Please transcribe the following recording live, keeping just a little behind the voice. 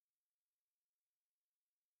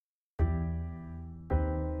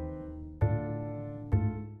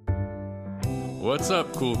What's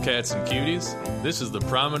up, cool cats and cuties? This is the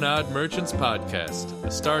Promenade Merchants Podcast, a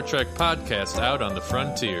Star Trek podcast out on the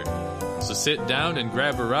frontier. So sit down and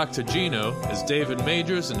grab a Rocktagino as David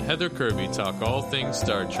Majors and Heather Kirby talk all things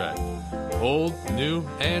Star Trek. Old, new,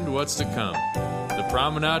 and what's to come. The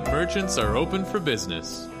Promenade Merchants are open for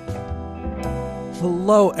business.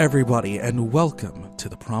 Hello, everybody, and welcome to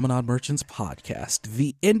the Promenade Merchants Podcast,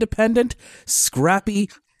 the independent, scrappy,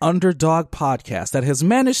 underdog podcast that has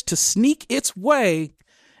managed to sneak its way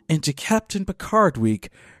into Captain Picard Week,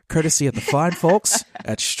 courtesy of the fine folks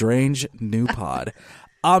at Strange New Pod.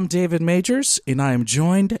 I'm David Majors, and I am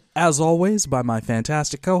joined, as always, by my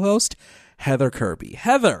fantastic co-host, Heather Kirby.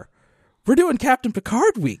 Heather, we're doing Captain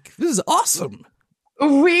Picard Week. This is awesome.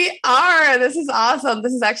 We are. This is awesome.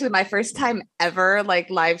 This is actually my first time ever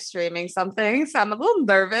live streaming something. So I'm a little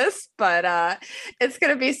nervous, but it's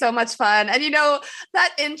going to be so much fun. And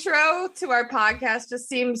that intro to our podcast just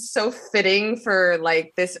seems so fitting for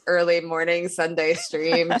this early morning Sunday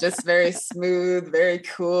stream. Just very smooth, very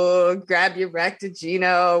cool. Grab your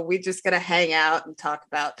Rocktagino. We're just going to hang out and talk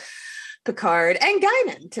about Picard and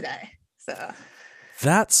Guinan today. So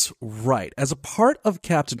that's right. As a part of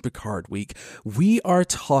Captain Picard Week, we are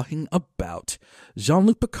talking about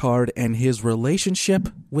Jean-Luc Picard and his relationship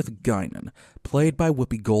with Guinan, played by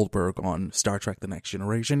Whoopi Goldberg on Star Trek The Next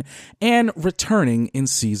Generation, and returning in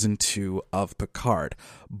Season 2 of Picard.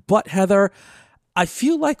 But Heather, I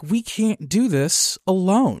feel like we can't do this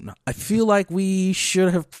alone. I feel like we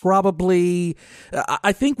should have probably...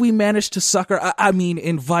 I think we managed to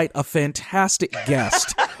invite a fantastic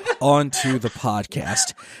guest onto the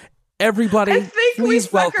podcast. Everybody, I think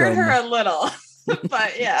please we welcome suckered her a little,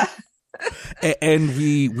 but yeah. And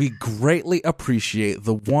we greatly appreciate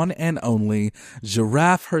the one and only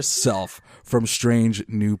Giraffe herself from Strange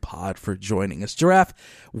New Pod for joining us. Giraffe,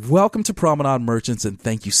 welcome to Promenade Merchants, and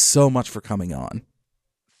thank you so much for coming on.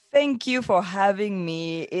 Thank you for having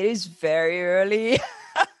me. It is very early.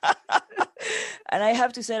 And I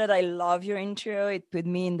have to say that I love your intro. It put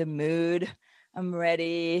me in the mood. I'm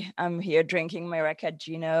ready. I'm here drinking my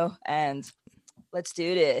Rocktagino, and let's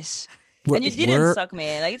do this. And you didn't suck me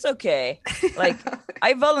in. It's okay.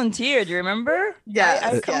 I volunteered. You remember?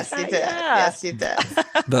 Yes, yes, you did. Yeah. Yes, you did.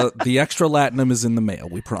 The extra latinum is in the mail.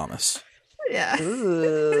 We promise. Yeah.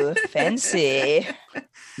 Ooh, fancy.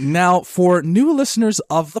 Now, for new listeners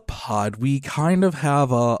of the pod, we kind of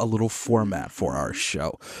have a little format for our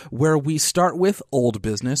show where we start with old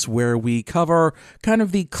business, where we cover kind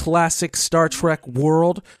of the classic Star Trek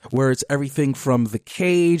world, where it's everything from The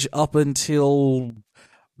Cage up until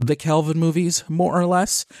the Kelvin movies, more or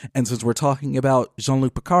less. And since we're talking about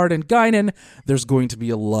Jean-Luc Picard and Guinan, there's going to be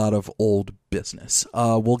a lot of old business.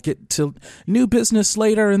 We'll get to new business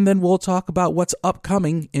later, and then we'll talk about what's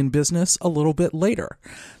upcoming in business a little bit later.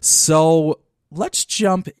 So let's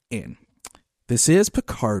jump in. This is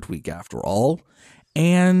Picard Week, after all,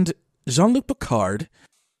 and Jean-Luc Picard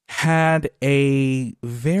had a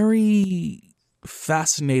very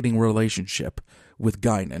fascinating relationship with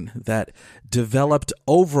Guinan that developed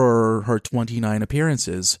over her 29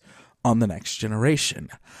 appearances on The Next Generation.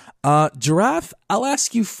 Giraffe, I'll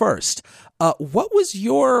ask you first. What was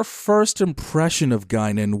your first impression of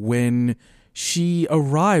Guinan when she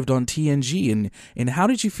arrived on TNG, and how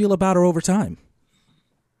did you feel about her over time?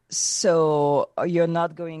 So you're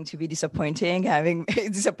not going to be disappointed having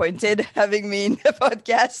me in the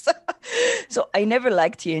podcast. So I never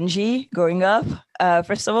liked TNG growing up.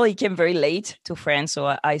 First of all, it came very late to France,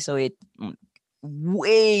 so I saw it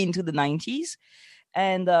way into the 90s.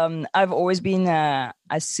 And I've always been a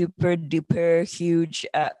super duper huge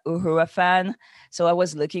Uhura fan. So I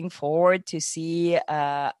was looking forward to see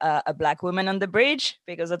a black woman on the bridge,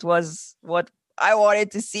 because that was what I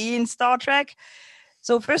wanted to see in Star Trek.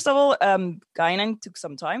 So first of all, Guinan took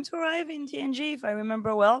some time to arrive in TNG, if I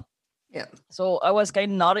remember well. Yeah. So I was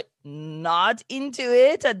kind of not into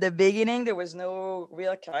it at the beginning. There was no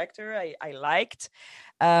real character I liked.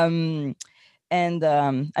 And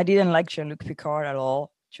I didn't like Jean-Luc Picard at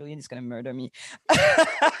all. Julian is going to murder me.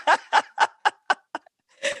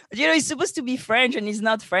 He's supposed to be French, and he's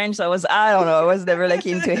not French. So I was never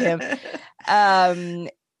into him. And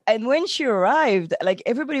when she arrived,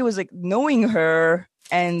 everybody was knowing her,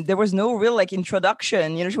 and there was no real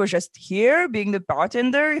introduction. She was just here being the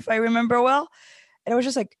bartender, if I remember well. And I was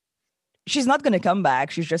just she's not going to come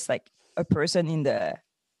back. She's just a person in the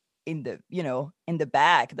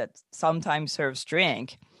back that sometimes serves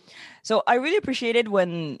drink. So I really appreciated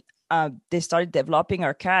when they started developing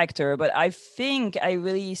her character, but I think I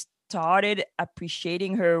really started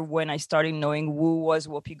appreciating her when I started knowing who was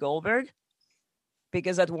Whoopi Goldberg.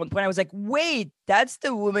 because at one point I was like, wait, that's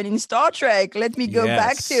the woman in Star Trek. Let me go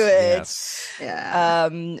back Yes, to it. yes. Yeah.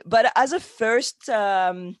 But as a first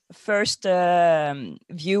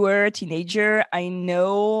viewer, teenager, I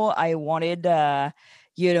know I wanted,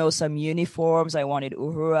 some uniforms. I wanted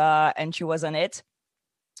Uhura, and she wasn't it.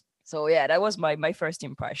 So yeah, that was my first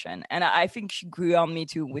impression. And I think she grew on me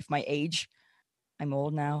too with my age. I'm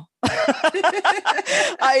old now.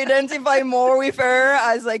 I identify more with her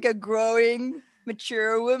as like a growing,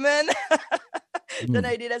 mature woman than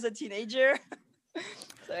I did as a teenager.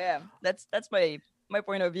 So yeah, that's my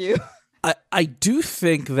point of view. I do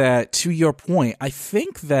think that, to your point, I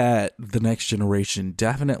think that The Next Generation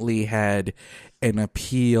definitely had an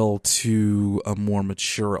appeal to a more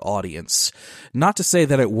mature audience. Not to say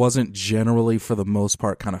that it wasn't generally, for the most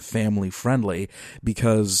part, kind of family friendly,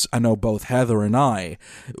 because I know both Heather and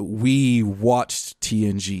we watched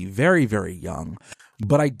TNG very, very young.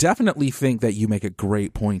 But I definitely think that you make a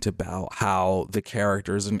great point about how the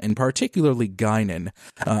characters, and particularly Guinan,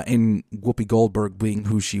 and Whoopi Goldberg being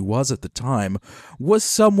who she was at the time, was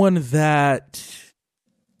someone that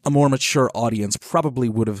a more mature audience probably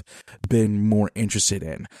would have been more interested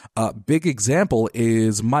in. A big example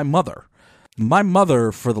is my mother. My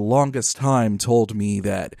mother, for the longest time, told me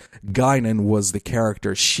that Guinan was the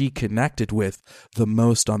character she connected with the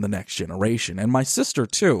most on The Next Generation, and my sister,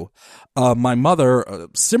 too. My mother,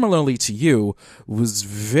 similarly to you, was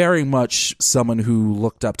very much someone who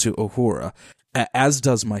looked up to Uhura, as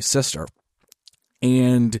does my sister.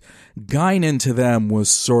 And Guinan to them was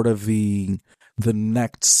sort of the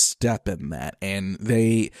next step in that, and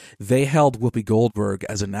they held Whoopi Goldberg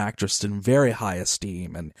as an actress in very high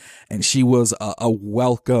esteem, and she was a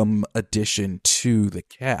welcome addition to the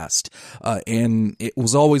cast, and it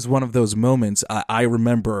was always one of those moments I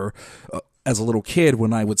remember as a little kid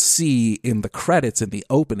when I would see in the credits in the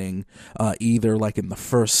opening, either like in the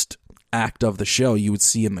first act of the show, you would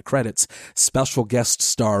see in the credits special guest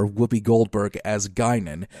star Whoopi Goldberg as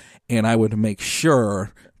Guinan, and I would make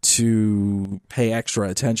sure to pay extra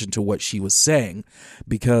attention to what she was saying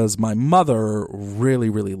because my mother really,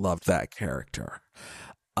 really loved that character.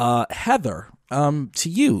 Heather, to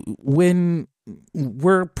you, when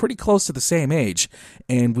we're pretty close to the same age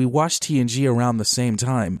and we watched TNG around the same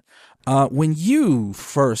time, when you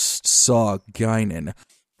first saw Guinan,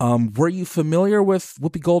 were you familiar with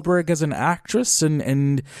Whoopi Goldberg as an actress,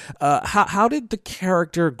 and how did the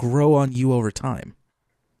character grow on you over time?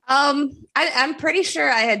 I'm pretty sure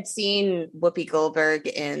I had seen Whoopi Goldberg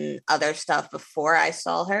in other stuff before I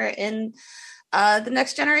saw her in The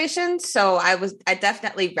Next Generation. So I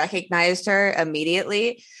definitely recognized her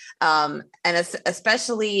immediately. And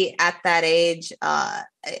especially at that age,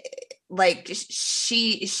 like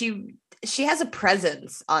she has a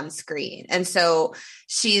presence on screen. And so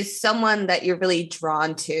she's someone that you're really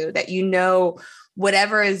drawn to, that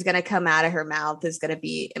whatever is going to come out of her mouth is going to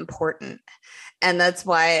be important. And that's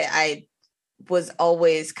why I was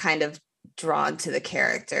always kind of drawn to the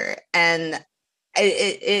character. And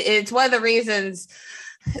it's one of the reasons,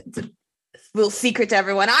 little secret to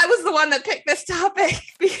everyone, I was the one that picked this topic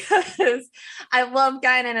because I love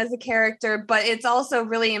Guinan as a character, but it's also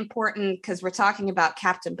really important because we're talking about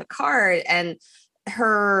Captain Picard, and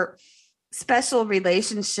her special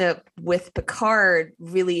relationship with Picard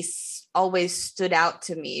really always stood out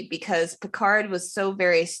to me because Picard was so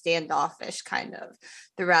very standoffish kind of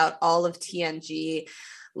throughout all of TNG.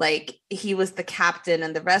 Like, he was the captain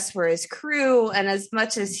and the rest were his crew. And as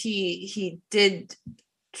much as he did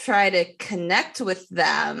try to connect with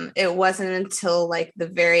them, it wasn't until like the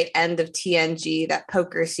very end of TNG, that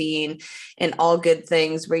poker scene in All Good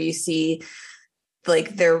Things, where you see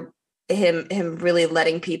like him really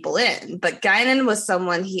letting people in. But Guinan was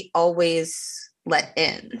someone he always let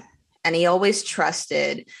in and he always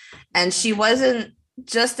trusted. And she wasn't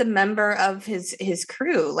just a member of his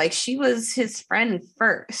crew. Like, she was his friend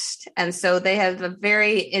first. And so they have a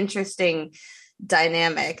very interesting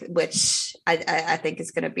dynamic, which I think is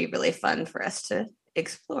going to be really fun for us to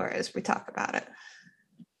explore as we talk about it.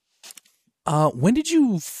 When did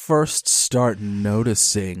you first start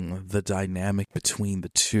noticing the dynamic between the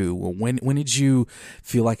two? When did you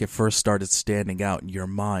feel like it first started standing out in your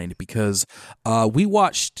mind? Because we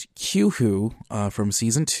watched Q-Who from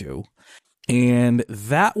season 2, and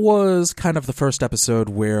that was kind of the first episode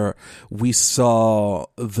where we saw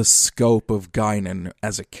the scope of Guinan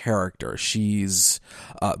as a character. She's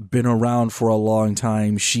been around for a long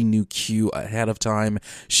time. She knew Q ahead of time.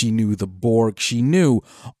 She knew the Borg. She knew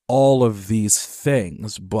all of these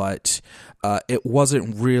things, but it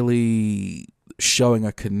wasn't really showing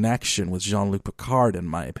a connection with Jean-Luc Picard, in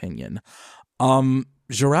my opinion.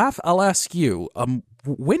 Giraffe, I'll ask you.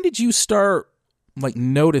 When did you start like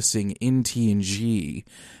noticing in TNG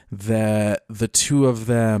that the two of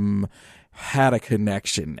them had a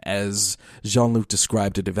connection, as Jean-Luc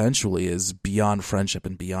described it eventually as beyond friendship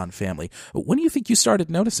and beyond family? When do you think you started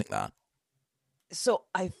noticing that? So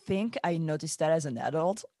I think I noticed that as an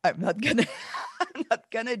adult. I'm not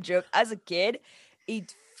gonna joke. As a kid,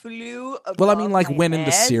 it flew above Well, I mean, like, my when in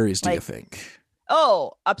the head. series do you think?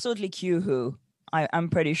 Oh, absolutely Q-Who. I'm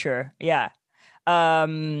pretty sure. Yeah.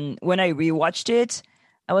 When I rewatched it,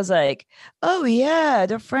 I was like, oh yeah,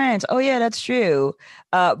 they're friends. Oh yeah, that's true.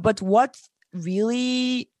 But what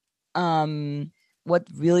really like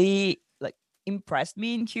impressed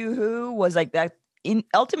me in Q-Who was like that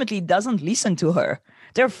ultimately doesn't listen to her.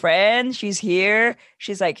 They're friends. She's here.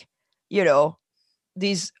 She's like,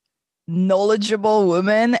 this knowledgeable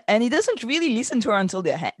woman, and he doesn't really listen to her until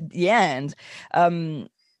the end. And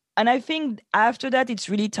I think after that, it's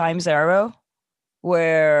really Time Zero,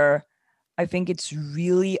 where I think it's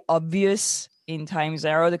really obvious in Time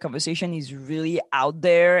Zero. The conversation is really out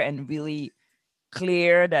there and really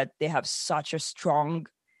clear that they have such a strong,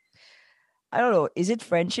 I don't know, is it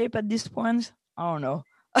friendship at this point? I don't know.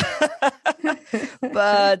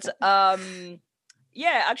 But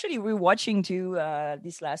yeah, actually rewatching too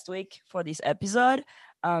this last week for this episode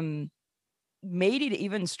made it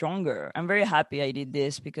even stronger. I'm very happy I did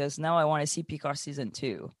this because now I want to see Picard season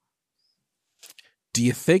 2. Do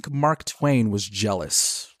you think Mark Twain was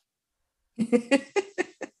jealous? That's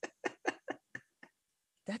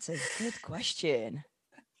a good question.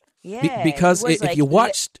 Yeah, because if you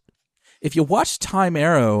watched Time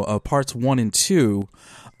Arrow parts 1 and 2,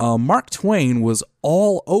 Mark Twain was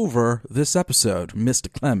all over this episode,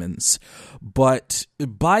 Mr. Clemens. But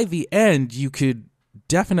by the end, you could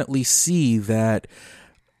definitely see that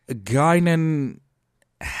Guinan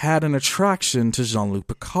had an attraction to Jean-Luc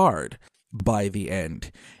Picard by the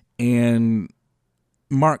end. And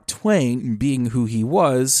Mark Twain, being who he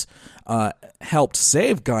was, helped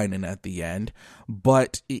save Guinan at the end.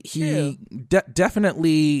 But he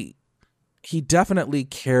definitely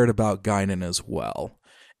cared about Guinan as well.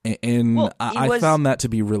 And I found that to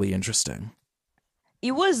be really interesting.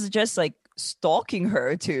 He was just like stalking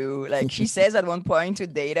her too. Like she says at one point to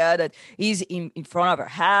Data that he's in front of her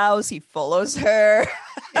house. He follows her.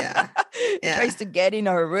 Yeah. He tries to get in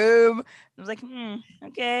her room. I was like,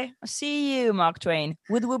 okay, I'll see you, Mark Twain.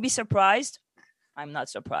 Would we be surprised? I'm not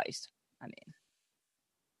surprised. I mean,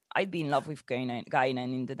 I'd be in love with Guinan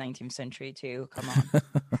in the 19th century too. Come on.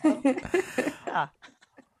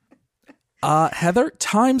 Heather,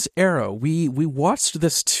 Time's Arrow. We watched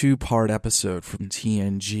this 2-part episode from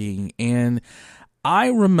TNG, and I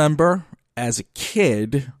remember as a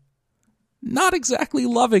kid not exactly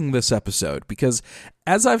loving this episode because,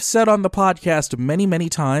 as I've said on the podcast many, many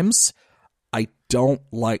times, I don't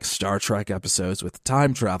like Star Trek episodes with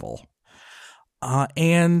time travel.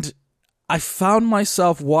 And I found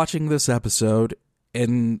myself watching this episode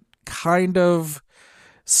and kind of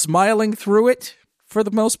smiling through it for the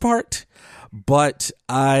most part. But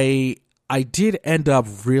I did end up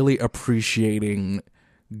really appreciating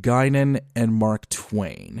Guinan and Mark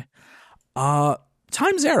Twain.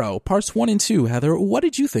 Time's Arrow, parts 1 and 2. Heather, what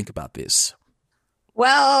did you think about this?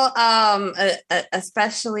 Well,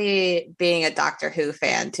 especially being a Doctor Who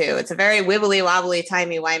fan too. It's a very wibbly wobbly,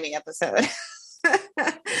 timey-wimey episode. But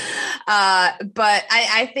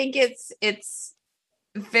I think it's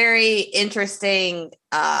very interesting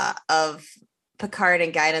of Picard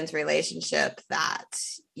and Guinan's relationship that,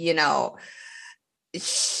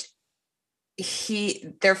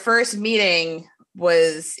 their first meeting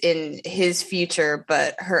was in his future,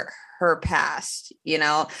 but her past,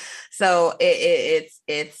 so it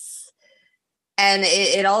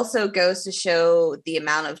also goes to show the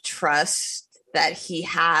amount of trust that he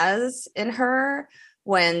has in her,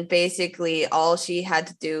 when basically all she had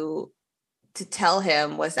to do to tell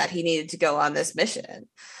him was that he needed to go on this mission.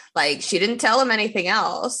 Like, she didn't tell him anything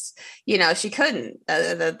else. She couldn't.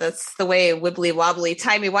 That's the way wibbly wobbly,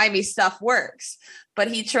 timey wimey stuff works. But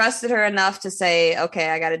he trusted her enough to say, okay,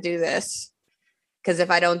 I got to do this, because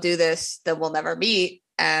if I don't do this, then we'll never meet.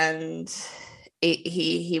 And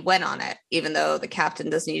he went on it, even though the captain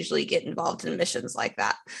doesn't usually get involved in missions like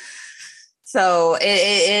that. So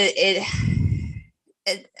it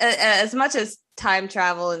as much as time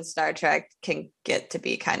travel in Star Trek can get to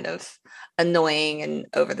be kind of annoying and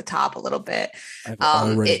over the top a little bit, I've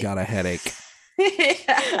already got a headache. They're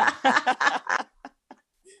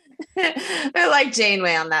like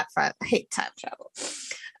Janeway on that front. I hate time travel.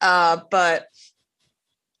 But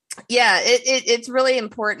Yeah, it's really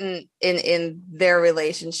important in their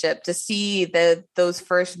relationship to see those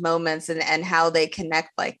first moments and how they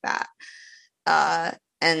connect like that.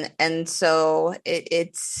 And so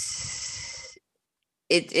it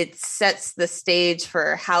sets the stage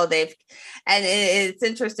for how they've, and it's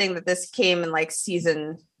interesting that this came in like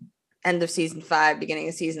end of season 5, beginning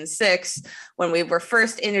of season 6, when we were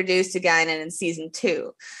first introduced to Guinan in season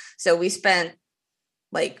 2. So we spent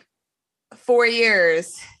like 4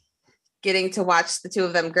 years getting to watch the two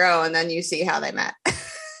of them grow, and then you see how they met.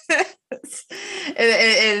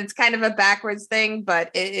 It's kind of a backwards thing,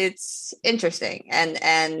 but it's interesting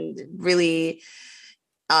and really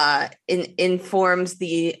informs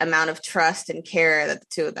the amount of trust and care that the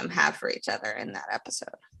two of them have for each other in that episode.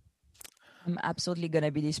 I'm absolutely going to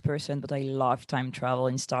be this person, but I love time travel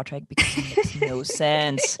in Star Trek because it makes no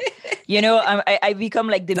sense. You know, I become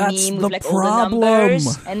like the That's meme the with like problem. all the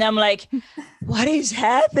numbers. And I'm like, what is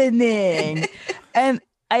happening? And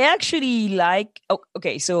I actually like,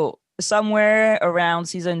 okay, so somewhere around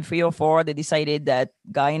season 3 or 4, they decided that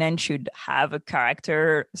Guinan should have a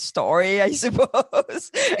character story, I suppose.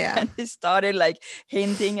 Yeah. And they started like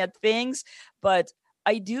hinting at things. But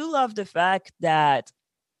I do love the fact that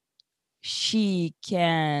she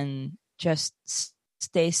can just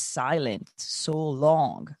stay silent so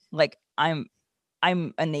long. Like I'm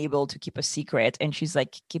unable to keep a secret, and she's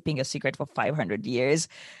like keeping a secret for 500 years.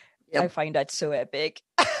 Yep. I find that so epic.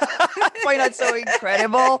 I find that so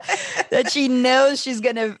incredible that she knows she's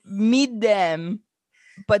gonna meet them,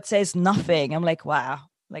 but says nothing. I'm like, wow,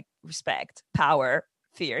 like respect, power,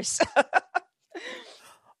 fierce.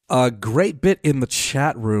 A great bit in the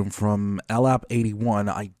chat room from LAP81.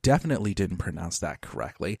 I definitely didn't pronounce that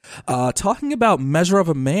correctly. Talking about Measure of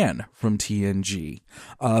a Man from TNG.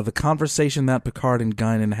 The conversation that Picard and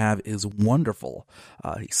Guinan have is wonderful,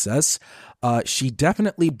 he says. She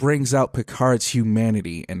definitely brings out Picard's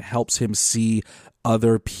humanity and helps him see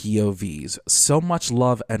other POVs. So much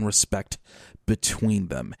love and respect between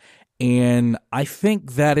them. And I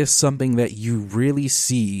think that is something that you really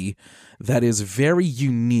see that is very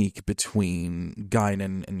unique between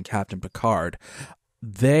Guinan and Captain Picard.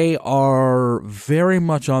 They are very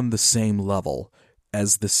much on the same level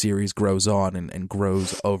as the series grows on and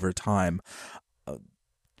grows over time.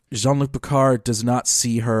 Jean-Luc Picard does not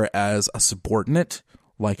see her as a subordinate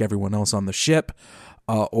like everyone else on the ship,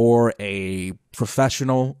 or a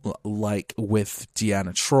professional like with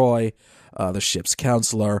Deanna Troi, the ship's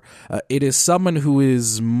counselor. It is someone who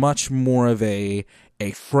is much more of a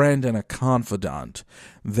friend and a confidant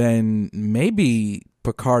than maybe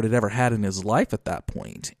Picard had ever had in his life at that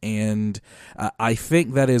point. And I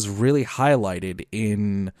think that is really highlighted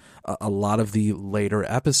in a lot of the later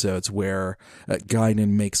episodes where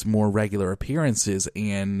Guinan makes more regular appearances,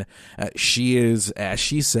 and she is, as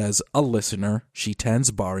she says, a listener. She tends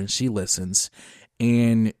bar and she listens.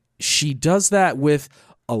 And she does that with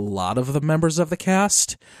a lot of the members of the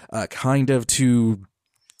cast, kind of to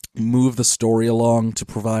move the story along, to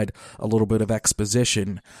provide a little bit of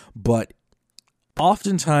exposition. But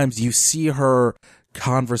oftentimes you see her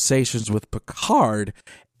conversations with Picard,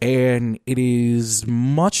 and it is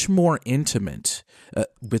much more intimate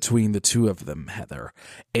between the two of them, Heather.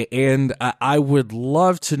 And I would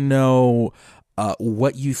love to know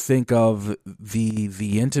what you think of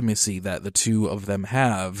the intimacy that the two of them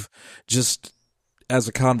have, just as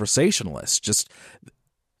a conversationalist. Just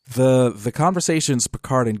the conversations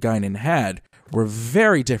Picard and Guinan had were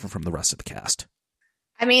very different from the rest of the cast.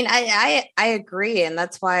 I mean, I agree, and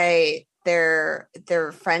that's why their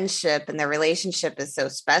friendship and their relationship is so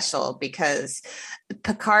special, because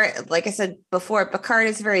Picard, like I said before, Picard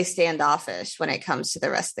is very standoffish when it comes to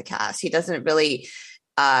the rest of the cast. He doesn't really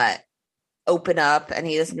open up, and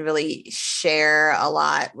he doesn't really share a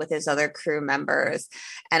lot with his other crew members.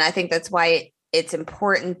 And I think that's why it's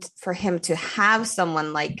important for him to have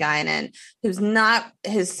someone like Guinan, who's not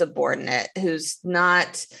his subordinate, who's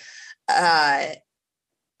not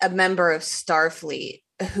a member of Starfleet,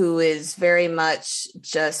 who is very much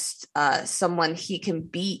just someone he can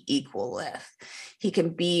be equal with. He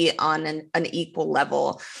can be on an equal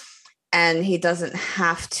level, and he doesn't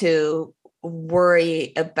have to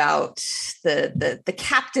worry about the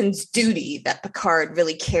captain's duty that Picard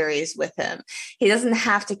really carries with him. He doesn't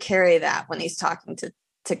have to carry that when he's talking to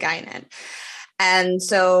Guinan. And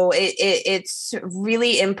so it's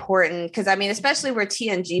really important, because I mean, especially where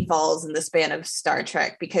TNG falls in the span of Star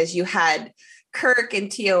Trek, because you had Kirk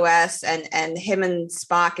and TOS, and him and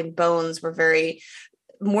Spock and Bones were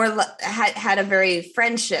had a very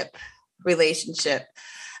friendship relationship.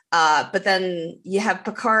 But then you have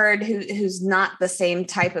Picard, who's not the same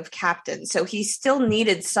type of captain. So he still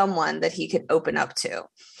needed someone that he could open up to.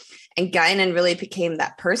 And Guinan really became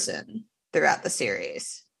that person throughout the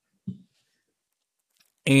series.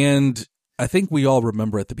 And I think we all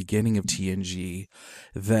remember at the beginning of TNG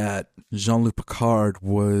that Jean-Luc Picard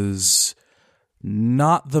was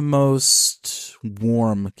not the most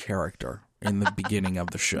warm character in the beginning of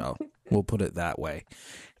the show. We'll put it that way.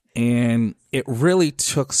 And it really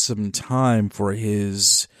took some time for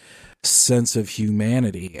his sense of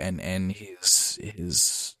humanity and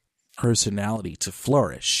his personality to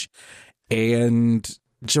flourish. And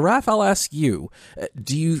Giraffe, I'll ask you,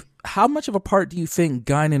 how much of a part do you think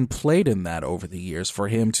Guinan played in that over the years for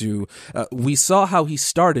him to, we saw how he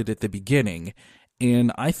started at the beginning,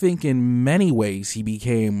 and I think in many ways he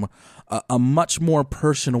became a much more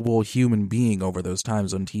personable human being over those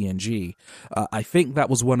times on TNG. I think that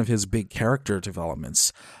was one of his big character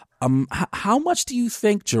developments. How much do you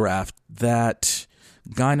think, Giraffe, that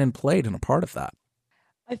Guinan played in a part of that?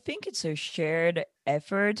 I think it's a shared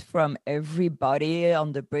effort from everybody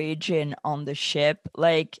on the bridge and on the ship.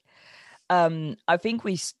 Like, I think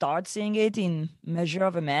we start seeing it in Measure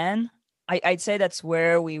of a Man. I'd say that's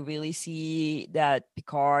where we really see that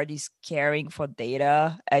Picard is caring for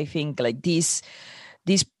Data. I think like these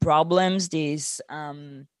problems, this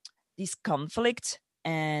conflict,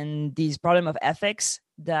 and this problem of ethics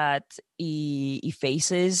that he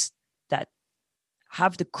faces, that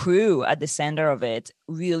have the crew at the center of it,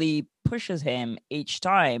 really pushes him each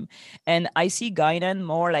time. And I see Guinan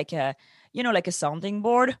more like a sounding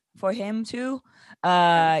board for him too.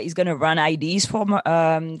 He's gonna run IDs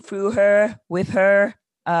through her, with her,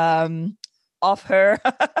 off her,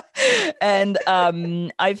 and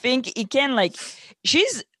I think he can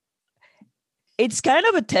it's kind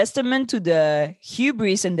of a testament to the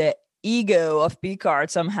hubris and the ego of Picard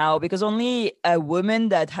somehow, because only a woman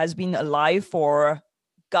that has been alive for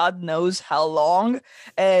God knows how long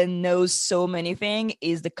and knows so many things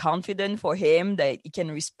is the confident for him that he can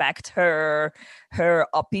respect her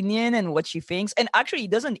opinion and what she thinks. And actually, he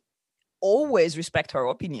doesn't always respect her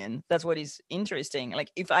opinion. That's what is interesting. Like,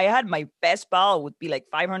 if I had my best pal would be like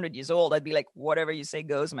 500 years old, I'd be like, whatever you say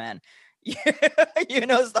goes, man. You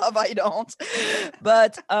know stuff I don't.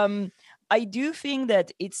 But I do think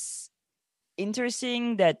that it's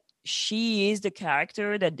interesting that she is the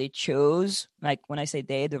character that they chose. Like, when I say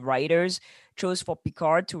they, the writers chose for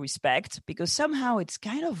Picard to respect, because somehow it's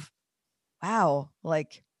kind of, wow,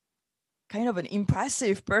 like kind of an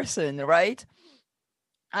impressive person, right?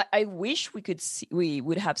 I wish we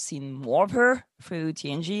would have seen more of her through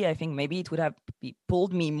TNG. I think maybe it would have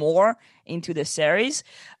pulled me more into the series.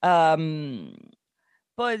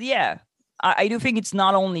 But yeah, I do think it's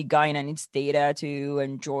not only Guinan, it's Data too,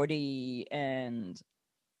 and Geordi and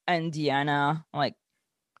Deanna. Like,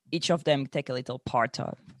 each of them take a little part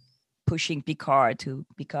of pushing Picard to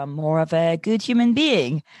become more of a good human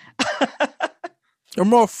being. Or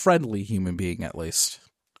more friendly human being, at least.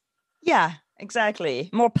 Yeah. Exactly.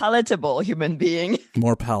 More palatable human being.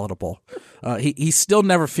 More palatable. He still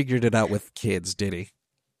never figured it out with kids, did he?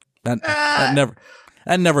 That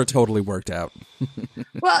never totally worked out.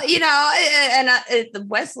 Well, and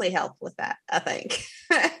Wesley helped with that, I think,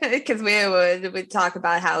 because we would talk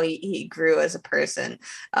about how he grew as a person.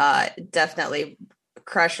 Definitely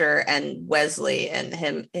Crusher and Wesley, and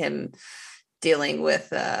him dealing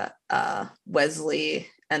with Wesley,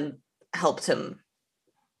 and helped him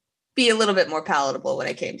be a little bit more palatable when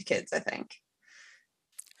it came to kids, I think.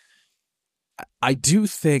 I do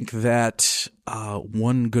think that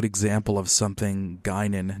one good example of something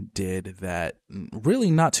Guinan did that really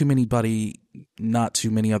not too many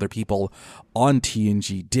other people on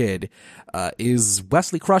TNG did is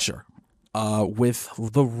Wesley Crusher. With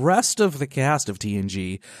the rest of the cast of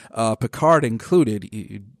TNG, Picard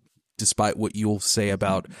included, despite what you'll say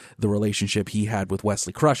about the relationship he had with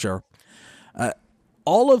Wesley Crusher,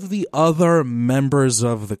 all of the other members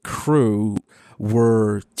of the crew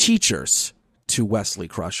were teachers to Wesley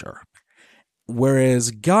Crusher,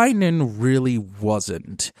 whereas Guinan really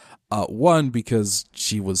wasn't. One, because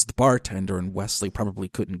she was the bartender and Wesley probably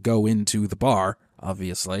couldn't go into the bar,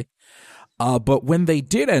 obviously. But when they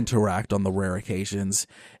did interact on the rare occasions,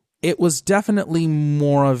 it was definitely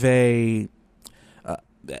more of a,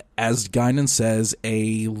 as Guinan says,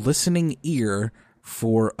 a listening ear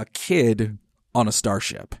for a kid on a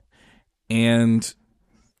starship. And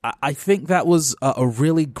I think that was a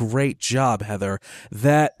really great job, Heather,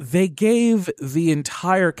 that they gave the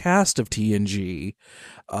entire cast of TNG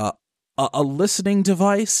a listening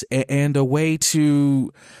device and a way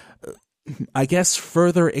to I guess,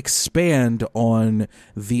 further expand on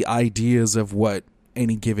the ideas of what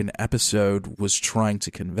any given episode was trying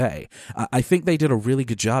to convey. I think they did a really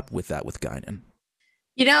good job with that with Guinan.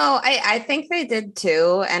 I think they did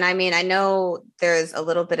too. And I mean, I know there's a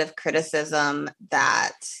little bit of criticism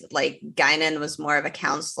that like Guinan was more of a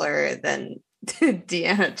counselor than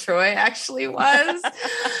Deanna Troi actually was.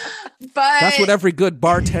 But that's what every good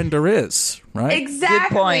bartender is, right?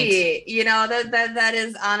 Exactly. Good point. That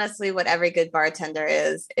is honestly what every good bartender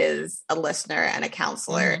is a listener and a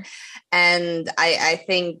counselor. Mm-hmm. And I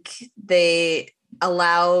think they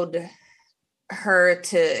allowed her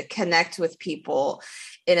to connect with people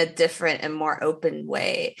in a different and more open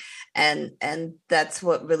way. And that's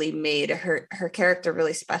what really made her character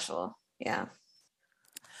really special. Yeah.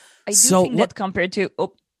 I do think that compared to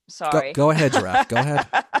sorry. Go ahead, Giraffe. Go ahead.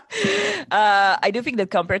 I do think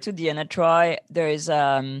that compared to Deanna Troi, there's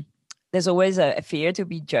always a fear to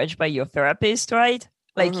be judged by your therapist, right?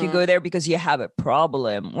 Like you go there because you have a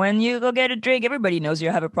problem. When you go get a drink, everybody knows you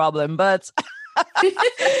have a problem, but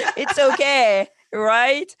it's okay,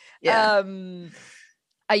 right? Yeah.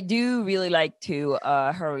 I do really like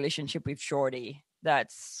her relationship with Shorty.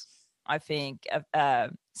 That's, I think,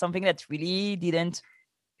 something that really didn't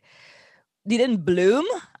bloom,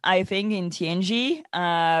 I think, in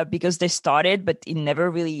TNG because they started, but it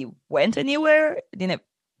never really went anywhere. It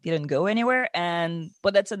didn't go anywhere.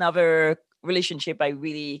 But that's another relationship I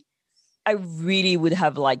really would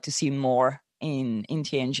have liked to see more in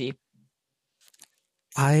TNG.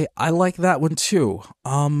 I like that one too.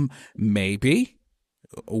 Maybe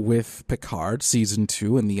with Picard season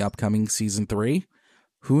 2 and the upcoming season 3,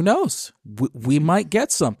 who knows? We might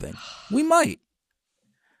get something. We might.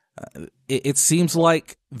 It seems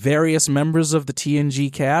like various members of the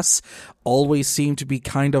TNG cast always seem to be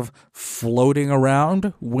kind of floating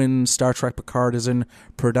around when Star Trek Picard is in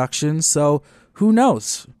production. So who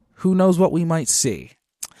knows? Who knows what we might see?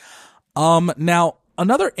 Now,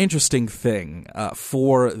 another interesting thing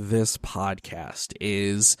for this podcast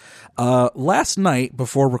is last night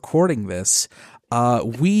before recording this,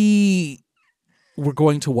 we were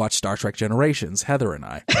going to watch Star Trek Generations, Heather and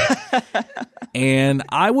I. And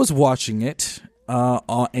I was watching it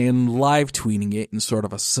and live tweeting it in sort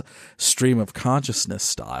of a stream of consciousness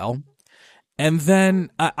style. And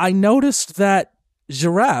then I noticed that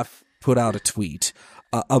Giraffe put out a tweet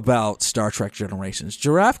about Star Trek Generations.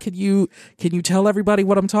 Giraffe, can you tell everybody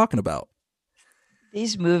what I'm talking about?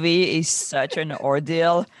 This movie is such an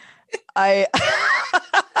ordeal. I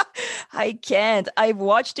can't. I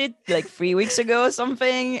watched it like 3 weeks ago or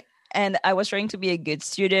something, and I was trying to be a good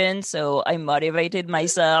student, so I motivated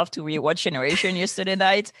myself to rewatch Generation yesterday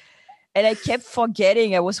night, and I kept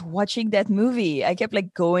forgetting I was watching that movie. I kept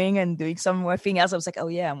like going and doing something else. I was like, oh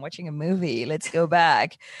yeah, I'm watching a movie. Let's go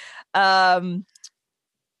back.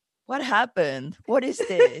 What happened? What is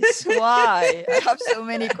this? Why? I have so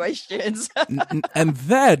many questions. And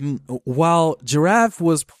then, while Giraffe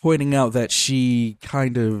was pointing out that she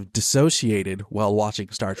kind of dissociated while watching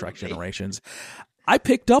Star Trek Generations, I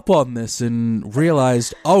picked up on this and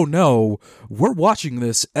realized, oh no, we're watching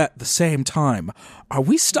this at the same time. Are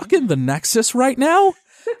we stuck in the Nexus right now?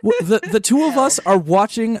 The two of us are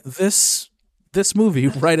watching this movie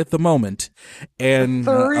right at the moment. And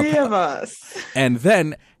three of us. And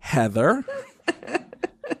then Heather.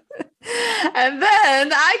 And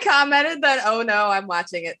then I commented that, oh no, I'm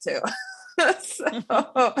watching it too. So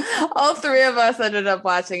all three of us ended up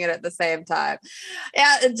watching it at the same time.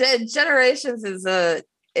 Yeah, Generations is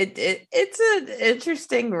it's an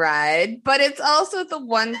interesting ride, but it's also the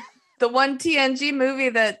one TNG movie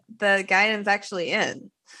that the Guinan's actually in.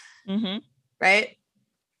 Mm-hmm. Right?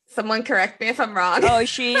 Someone correct me if I'm wrong. Oh,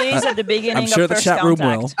 she is at the beginning I'm sure of the First chat room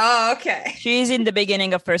Contact. will. Oh, okay. She's in the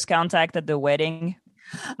beginning of First Contact at the wedding.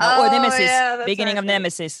 Or Nemesis. Yeah, beginning of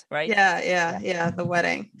Nemesis, right? Yeah, the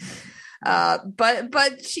wedding.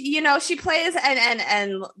 But she, she plays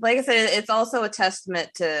and like I said, it's also a testament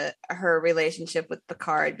to her relationship with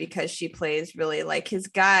Picard because she plays really like his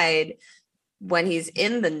guide when he's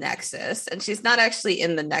in the Nexus, and she's not actually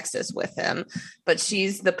in the Nexus with him, but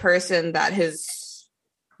she's the person that his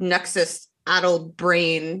Nexus addled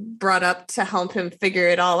brain brought up to help him figure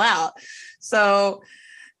it all out. So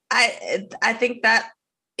I think that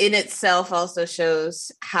in itself also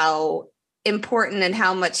shows how important and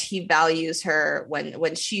how much he values her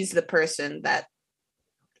when she's the person that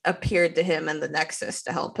appeared to him in the Nexus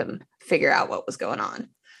to help him figure out what was going on.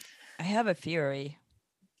 I have a theory.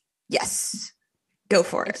 Yes, go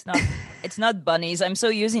for it. It's not bunnies. I'm so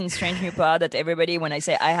used in Strange New Pod that everybody, when I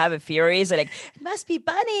say I have a theory, they're like, it must be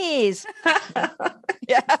bunnies.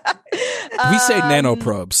 Yeah. We say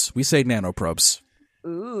nanoprobes.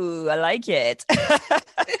 Ooh, I like it.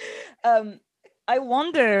 I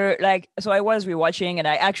wonder, like, so I was rewatching and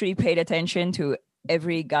I actually paid attention to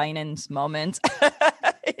every Guinan's moment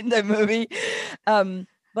in the movie.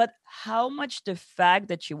 But how much the fact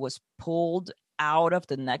that she was pulled out of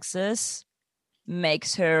the Nexus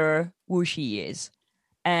makes her who she is.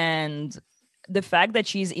 And the fact that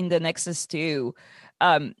she's in the Nexus too,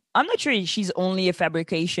 I'm not sure if she's only a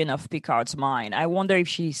fabrication of Picard's mind. I wonder if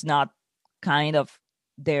she's not kind of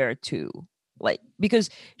there too. Like, because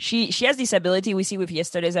she has this ability we see with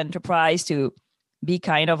yesterday's Enterprise to be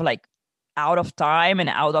kind of like out of time and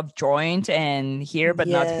out of joint and here but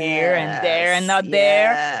not here and there and not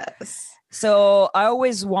there. So I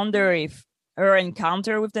always wonder if her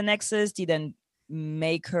encounter with the Nexus didn't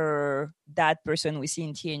make her that person we see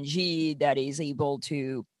in TNG that is able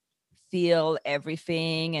to feel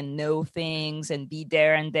everything and know things and be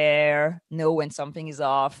there and there, know when something is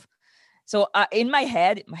off. So in my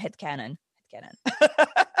head canon,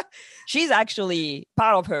 she's actually,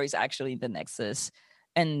 part of her is actually in the Nexus.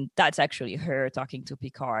 And that's actually her talking to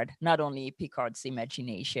Picard, not only Picard's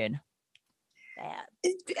imagination.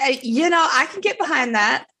 I can get behind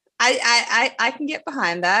that. I can get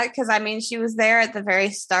behind that because I mean she was there at the very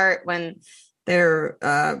start when they're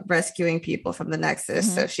rescuing people from the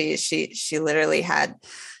Nexus. So she literally had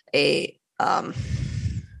a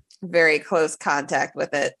very close contact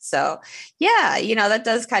with it. So yeah, that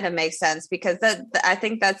does kind of make sense because I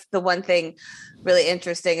think that's the one thing really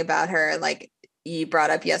interesting about her. Like you brought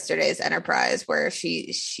up yesterday's Enterprise, where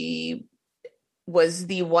she was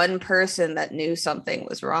the one person that knew something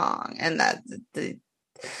was wrong and that the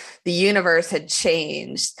universe had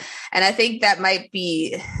changed. And I think that might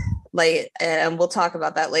be like, and we'll talk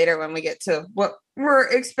about that later when we get to what we're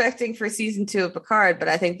expecting for season 2 of Picard, but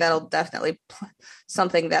I think that'll definitely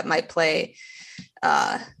something that might play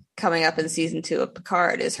coming up in season 2 of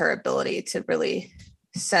Picard is her ability to really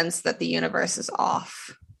sense that the universe is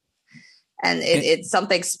off. And it's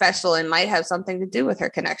something special and might have something to do with her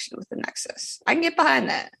connection with the Nexus. I can get behind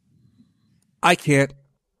that. I can't.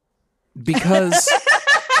 Because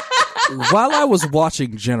while I was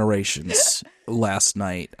watching Generations last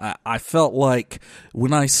night, I felt like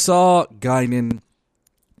when I saw Guinan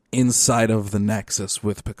inside of the Nexus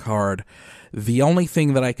with Picard, the only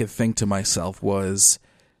thing that I could think to myself was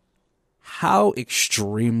how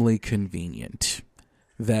extremely convenient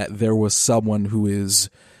that there was someone who is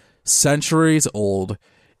centuries old,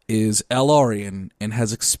 is Elorian, and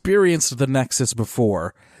has experienced the Nexus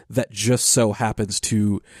before, that just so happens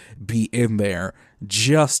to be in there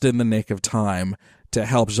just in the nick of time to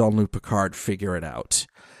help Jean-Luc Picard figure it out.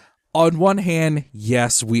 On one hand,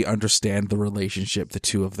 yes, we understand the relationship the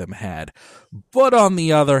two of them had, but on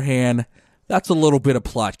the other hand, that's a little bit of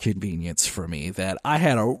plot convenience for me that I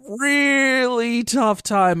had a really tough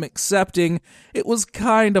time accepting. It was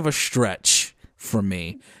kind of a stretch for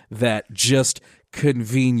me that just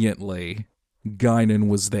conveniently Guinan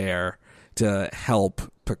was there to help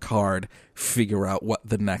Picard figure out what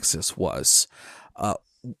the Nexus was.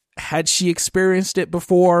 Had she experienced it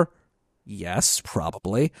before? Yes,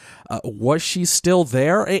 probably. Was she still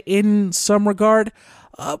there in some regard?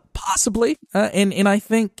 Possibly. And I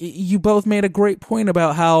think you both made a great point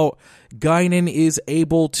about how Guinan is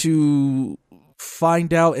able to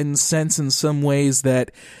find out and sense in some ways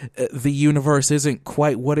that the universe isn't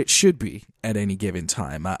quite what it should be at any given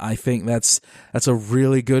time. I think that's a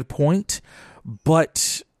really good point,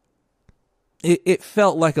 but it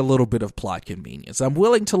felt like a little bit of plot convenience. I'm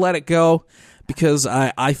willing to let it go because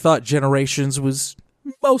I thought Generations was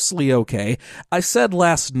mostly okay. I said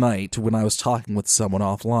last night when I was talking with someone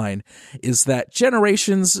offline is that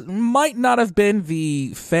Generations might not have been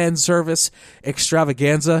the fan service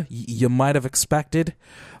extravaganza you might have expected.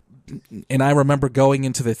 And I remember going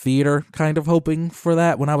into the theater kind of hoping for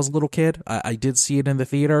that when I was a little kid. I did see it in the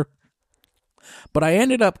theater. But I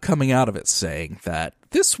ended up coming out of it saying that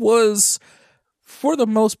this was, for the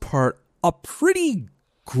most part, a pretty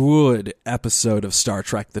good episode of Star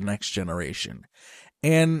Trek The Next Generation.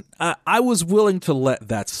 And I was willing to let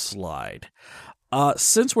that slide.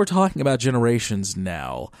 Since we're talking about Generations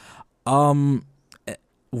now,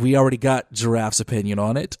 we already got Giraffe's opinion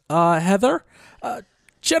on it. Heather,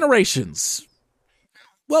 Generations,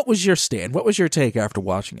 what was your stand? What was your take after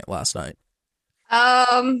watching it last night?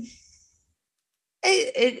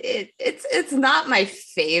 It's not my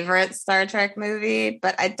favorite Star Trek movie,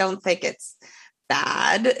 but I don't think it's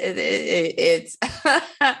bad. It's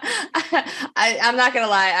I'm not gonna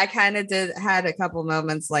lie, I kind of had a couple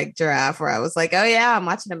moments like Giraffe where I was like, oh yeah, I'm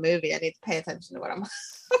watching a movie, I need to pay attention to what I'm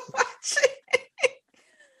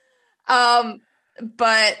watching.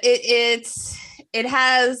 But it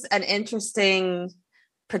has an interesting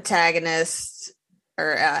protagonist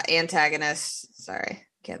or antagonist, sorry,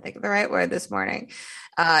 can't think of the right word this morning,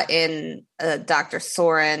 in Dr.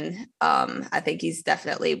 Soren. I think he's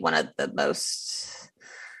definitely one of the most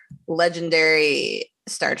legendary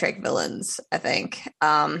Star Trek villains, I think.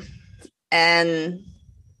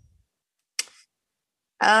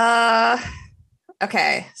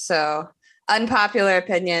 Okay, so unpopular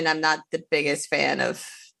opinion, I'm not the biggest fan of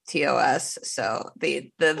TOS, so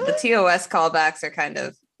the TOS callbacks are kind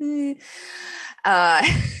of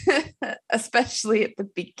especially at the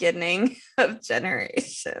beginning of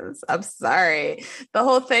Generations. I'm sorry, the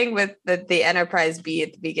whole thing with the Enterprise B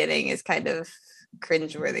at the beginning is kind of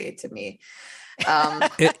cringeworthy to me.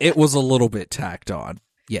 It was a little bit tacked on.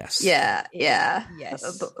 Yes.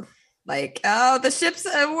 Yes. Like, oh, the ships,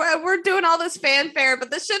 we're doing all this fanfare, but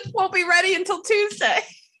the ships won't be ready until Tuesday.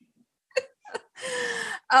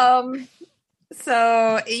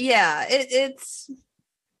 So yeah, it's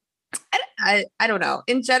I don't know.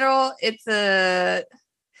 In general, it's a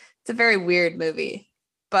very weird movie,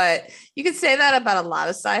 but you could say that about a lot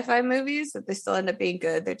of sci-fi movies, that they still end up being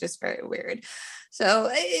good. They're just very weird. So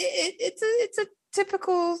it's a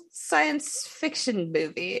typical science fiction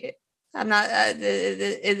movie. I'm not.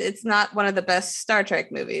 It's not one of the best Star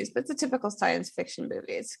Trek movies, but it's a typical science fiction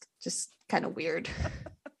movie. It's just kind of weird,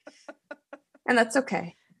 and that's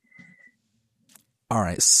okay. All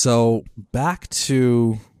right, so back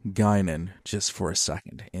to Guinan just for a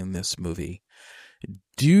second in this movie.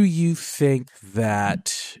 Do you think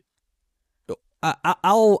that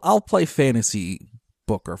I'll play fantasy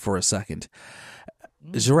booker for a second?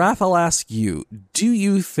 Giraffe, I'll ask you, do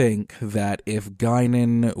you think that if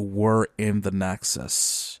Guinan were in the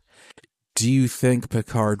Nexus, do you think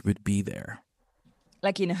Picard would be there?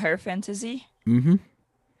 Like in her fantasy? Mm-hmm.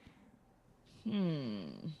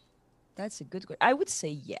 That's a good question. I would say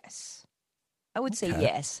yes.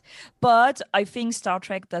 Yes. But I think Star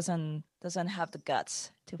Trek doesn't have the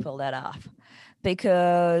guts to pull that off.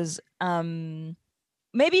 Because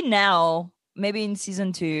maybe in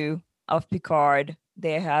season 2 of Picard,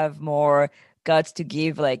 they have more guts to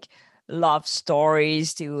give like love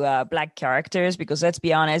stories to black characters, because let's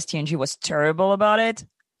be honest, TNG was terrible about it.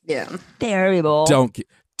 Yeah, terrible. Don't get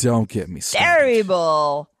me started.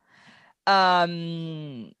 Terrible.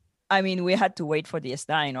 I mean, we had to wait for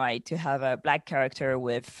DS9, right, to have a black character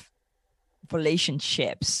with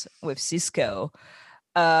relationships with Sisko.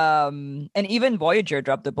 And even Voyager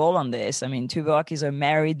dropped the ball on this. I mean, Tuvok is a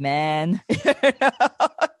married man.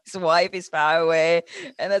 His wife is far away,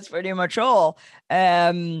 and that's pretty much all.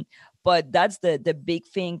 But that's the big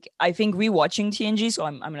thing. I think rewatching TNG, so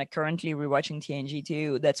I'm like currently rewatching TNG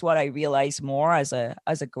too. That's what I realized more as a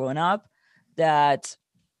grown up, that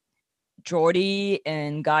Geordi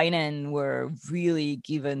and Guinan were really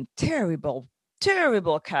given terrible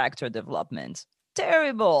character development.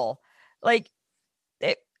 Terrible. Like,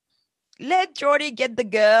 let Geordi get the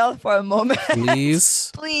girl for a moment.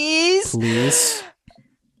 Please. Please.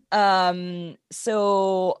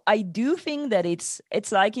 So I do think that it's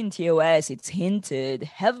like in TOS, it's hinted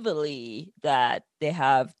heavily that they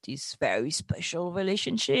have this very special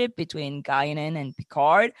relationship between Guinan and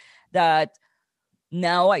Picard that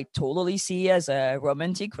now I totally see as a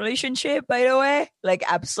romantic relationship, by the way. Like,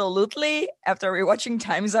 absolutely. After rewatching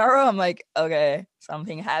Time's Arrow, I'm like, okay,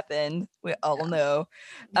 something happened. We all know.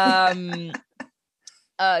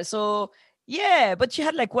 So, yeah, but she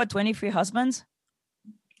had like, what, 23 husbands?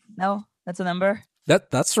 No, that's a number?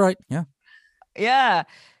 That's right, yeah. Yeah.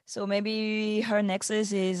 So maybe her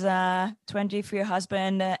nexus is 23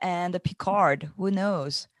 husband and a Picard. Who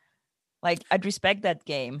knows? Like, I'd respect that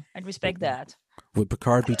game. I'd respect that. Would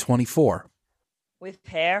Picard be 24? With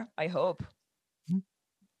hair, I hope.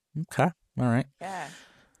 Okay, all right. Yeah.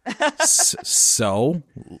 So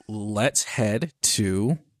let's head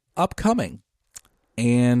to upcoming.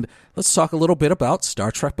 And let's talk a little bit about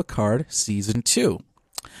Star Trek Picard Season 2.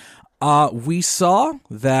 We saw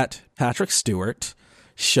that Patrick Stewart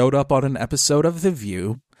showed up on an episode of The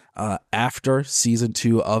View after Season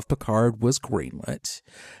 2 of Picard was greenlit.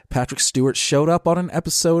 Patrick Stewart showed up on an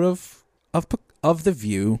episode of The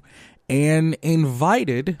View and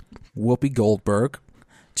invited Whoopi Goldberg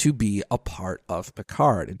to be a part of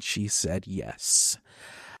Picard, and she said yes.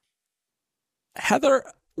 Heather,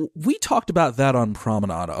 we talked about that on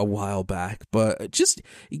Promenade a while back, but just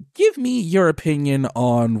give me your opinion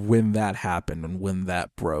on when that happened and when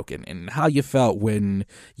that broke, and how you felt when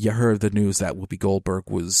you heard the news that Whoopi Goldberg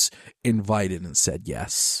was invited and said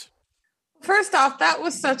yes. First off, that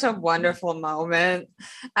was such a wonderful moment.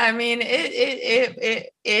 I mean,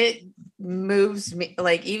 it moves me.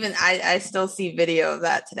 Like, even I still see video of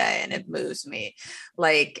that today, and it moves me.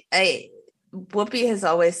 Like, Whoopi has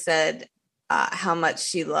always said how much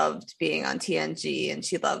she loved being on TNG, and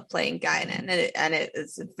she loved playing Guinan, and it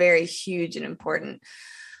is a very huge and important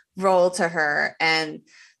role to her. And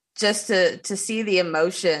just to see the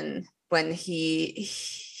emotion when he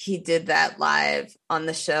did that live on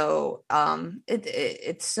the show,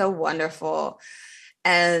 it's so wonderful,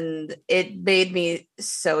 and it made me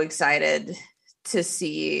so excited to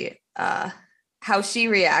see how she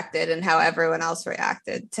reacted and how everyone else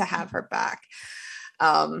reacted to have her back.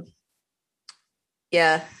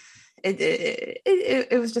 Yeah,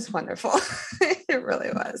 it was just wonderful. It really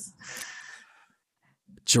was.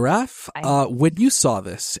 Giraffe, when you saw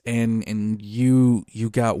this and you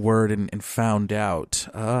got word and found out,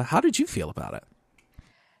 how did you feel about it?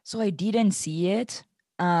 So I didn't see it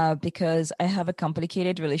because I have a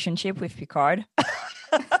complicated relationship with Picard.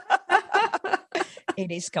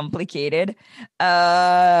 It is complicated.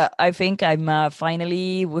 I think I'm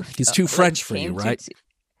finally with. He's too French for you, right?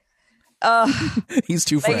 He's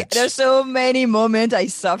too French. There's so many moments I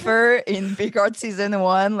suffer in Picard season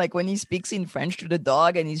 1, like when he speaks in French to the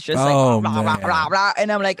dog and he's just rah, rah, rah, rah,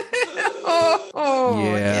 and I'm like,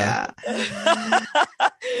 yeah.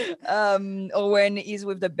 Or when he's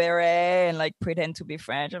with the beret and like pretend to be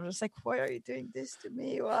French, I'm just like, why are you doing this to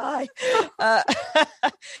me? Why?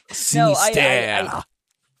 Sinister.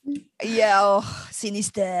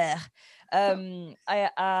 Sinister.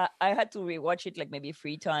 I had to rewatch it like maybe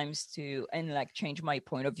 3 times and like change my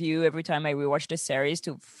point of view every time I rewatch the series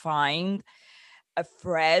to find a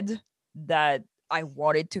thread that I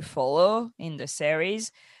wanted to follow in the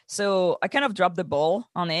series. So I kind of dropped the ball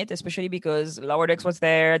on it, especially because Lower Decks was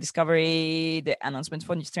there, Discovery, the announcements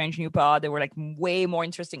for Strange New Pod, they were like way more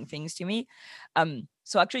interesting things to me.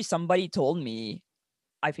 So actually somebody told me,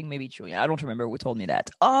 I think maybe Julia, I don't remember who told me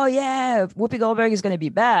that. Oh yeah, Whoopi Goldberg is going to be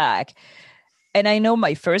back. And I know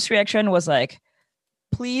my first reaction was like,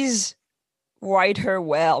 please write her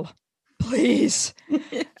well. Please.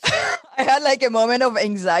 I had like a moment of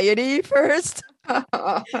anxiety first.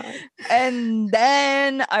 And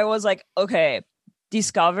then I was like, okay,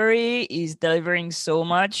 Discovery is delivering so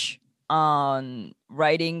much on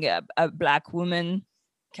writing a Black woman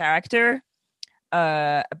character.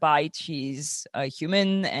 She's a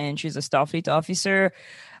human and she's a Starfleet officer.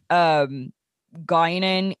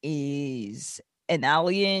 Guinan is an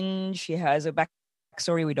alien. She has a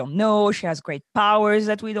backstory we don't know. She has great powers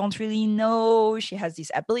that we don't really know. She has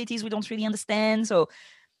these abilities we don't really understand. So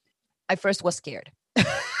I first was scared.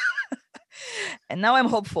 And now I'm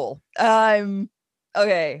hopeful.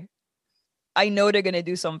 Okay. I know they're going to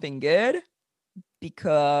do something good,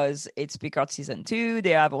 because it's Picard season 2.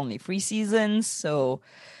 They have only 3 seasons, so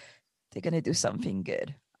they're gonna do something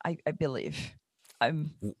good. I believe.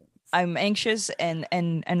 I'm anxious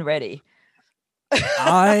and ready.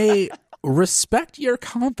 I respect your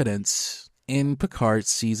confidence in Picard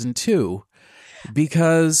season 2,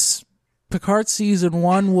 because Picard season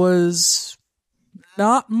 1 was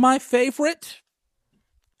not my favorite.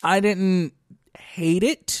 I didn't hate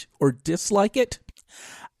it or dislike it.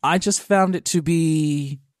 I just found it to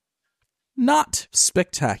be not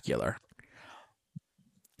spectacular.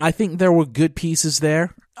 I think there were good pieces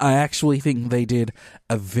there. I actually think they did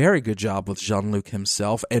a very good job with Jean-Luc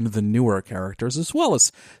himself and the newer characters, as well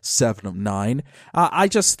as 7 of 9. I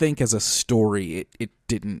just think as a story, it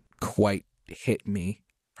didn't quite hit me,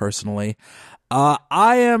 personally. I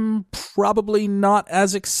am probably not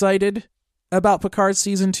as excited about Picard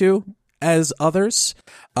Season 2 as others.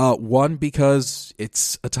 One, because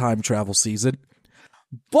it's a time travel season.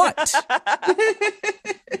 But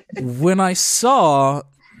when I saw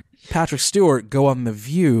Patrick Stewart go on The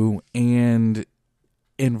View and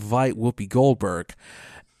invite Whoopi Goldberg,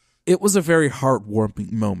 it was a very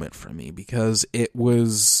heartwarming moment for me, because it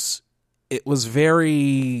was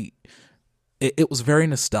very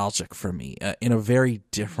nostalgic for me in a very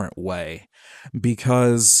different way,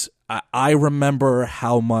 because I remember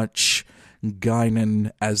how much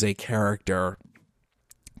Guinan as a character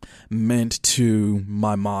meant to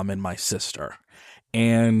my mom and my sister.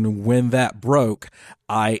 And when that broke,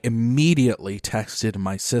 I immediately texted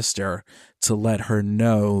my sister to let her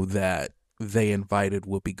know that they invited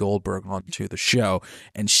Whoopi Goldberg onto the show.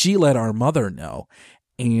 And she let our mother know.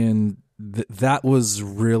 And that was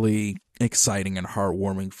really exciting and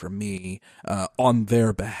heartwarming for me on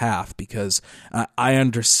their behalf, because I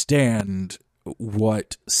understand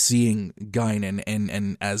what seeing Guinan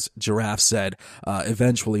and as Giraffe said,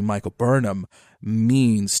 eventually Michael Burnham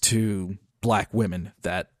means to Black women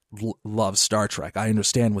that love Star Trek. I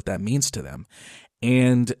understand what that means to them.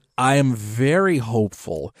 And I am very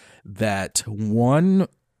hopeful that, one,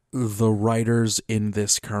 the writers in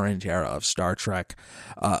this current era of Star Trek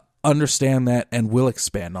understand that and will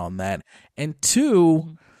expand on that. And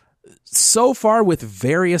two, so far with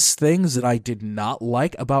various things that I did not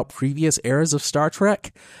like about previous eras of Star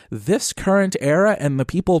Trek, this current era and the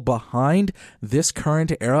people behind this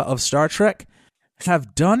current era of Star Trek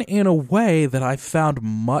have done in a way that I found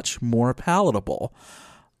much more palatable.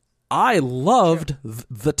 I loved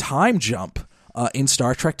the time jump in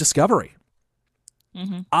Star Trek Discovery.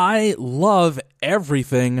 Mm-hmm. I love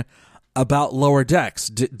everything about Lower Decks,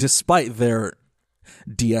 despite their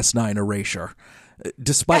DS9 erasure.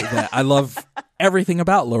 Despite that, I love everything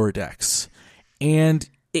about Lower Decks. And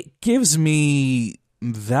it gives me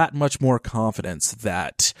that much more confidence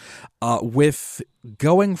that with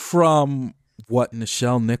going from what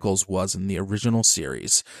Nichelle Nichols was in the original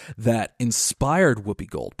series that inspired Whoopi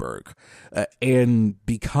Goldberg and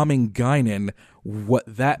becoming Guinan, what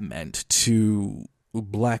that meant to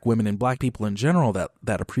Black women and Black people in general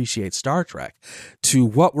that appreciate Star Trek, to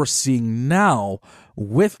what we're seeing now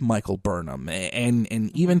with Michael Burnham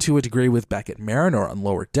and even to a degree with Beckett Mariner on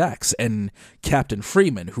Lower Decks and Captain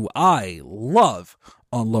Freeman, who I love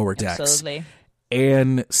on Lower Decks. Absolutely.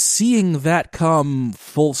 And seeing that come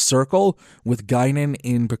full circle with Guinan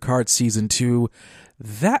in Picard Season 2,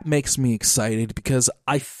 that makes me excited, because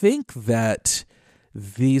I think that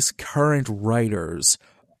these current writers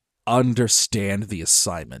understand the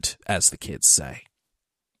assignment, as the kids say.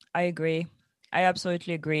 I agree. I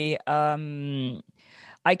absolutely agree.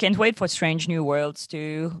 I can't wait for Strange New Worlds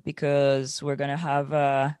too, because we're going to have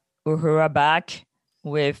Uhura back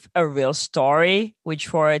with a real story, which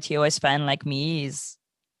for a TOS fan like me is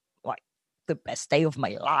like the best day of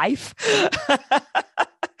my life.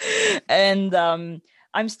 And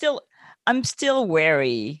I'm still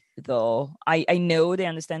wary, though. I know they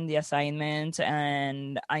understand the assignment,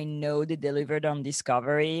 and I know they delivered on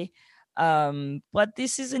Discovery. But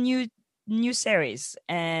this is a new series,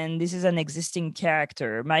 and this is an existing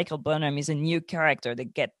character. Michael Burnham is a new character they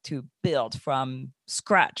get to build from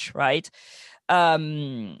scratch, right?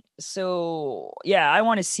 So yeah, I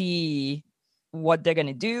want to see what they're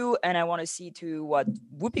gonna do, and I want to see too what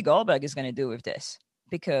Whoopi Goldberg is gonna do with this,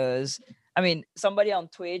 because I mean, somebody on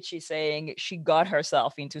Twitch is saying she got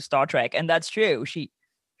herself into Star Trek, and that's true. She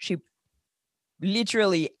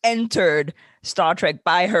literally entered Star Trek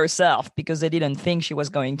by herself because they didn't think she was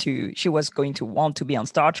going to want to be on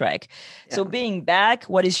Star Trek. Yeah. So being back,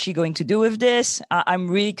 what is she going to do with this? I'm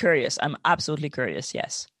really curious. I'm absolutely curious.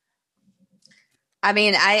 Yes. I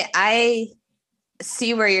mean, I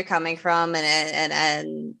see where you're coming from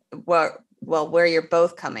and where you're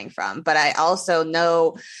both coming from. But I also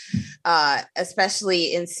know,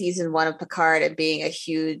 especially in season 1 of Picard and being a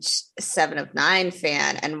huge 7 of 9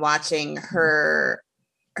 fan and watching her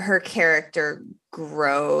character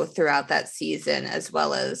grow throughout that season, as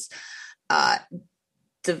well as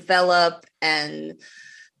develop and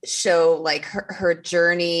show like her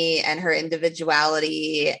journey and her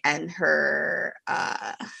individuality and her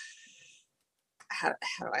how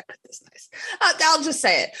do I put this nice? I'll just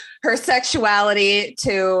say it. Her sexuality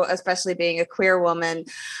too, especially being a queer woman.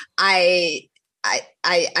 I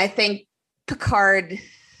think Picard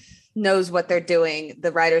knows what they're doing.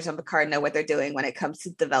 The writers on Picard know what they're doing when it comes to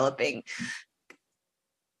developing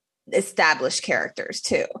established characters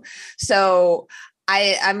too. So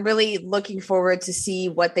I'm really looking forward to see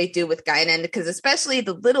what they do with Guinan, because especially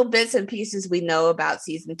the little bits and pieces we know about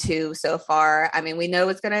season 2 so far. I mean, we know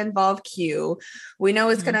it's going to involve Q. We know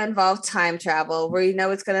it's going to involve time travel. We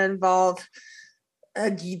know it's going to involve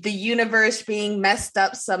the universe being messed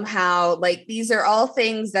up somehow. Like, these are all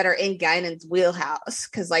things that are in Guinan's wheelhouse.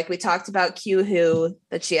 Because like we talked about Q,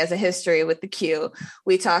 that she has a history with the Q.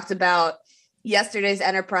 We talked about yesterday's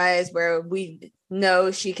Enterprise, where we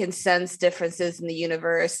know she can sense differences in the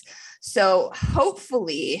universe. So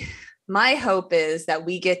hopefully, my hope is that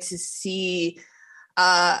we get to see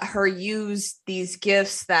her use these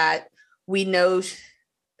gifts that we know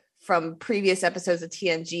from previous episodes of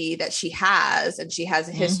TNG that she has, and she has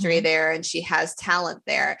a history there, and she has talent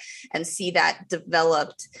there, and see that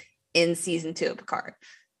developed in season 2 of Picard.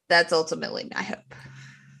 That's ultimately my hope.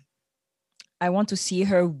 I want to see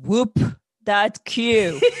her whoop that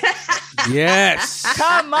Q. Yes.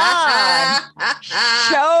 Come on.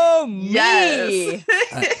 Show me.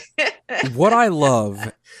 Yes. What I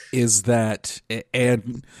love is that,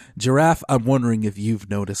 and Giraffe, I'm wondering if you've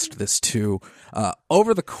noticed this too,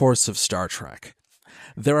 over the course of Star Trek,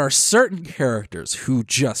 there are certain characters who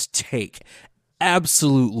just take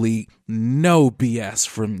absolutely no BS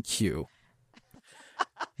from Q.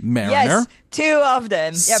 Mariner. Yes, 2 of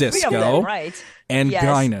them. Yeah, 3 of Sisko, them, right? and Yes.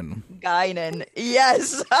 Guinan. Guinan.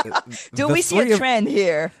 Yes. Do The we see three a of- trend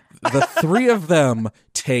here? The 3 of them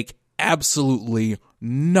take absolutely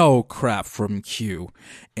no crap from Q,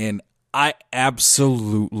 and I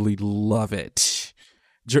absolutely love it.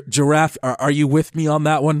 Giraffe, are you with me on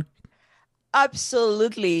that one?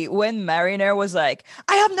 Absolutely. When Mariner was like,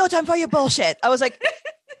 I have no time for your bullshit. I was like,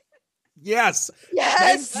 Yes.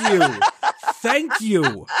 yes. Thank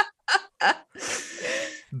you.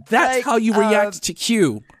 That's Like, how you react to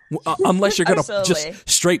Q, unless you're going to Absolutely. just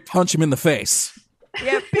straight punch him in the face.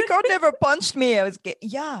 Yeah, Picard never punched me.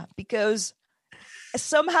 Yeah, because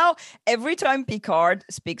somehow every time Picard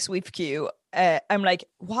speaks with Q, I'm like,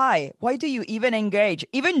 why? Why do you even engage?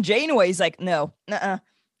 Even Janeway is like, no,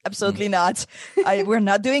 absolutely not. We're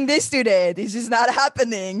not doing this today. This is not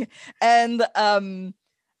happening. And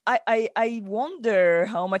I wonder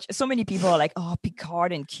how much. So many people are like, oh,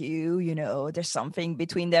 Picard and Q, there's something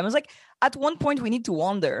between them. I was like, at one point we need to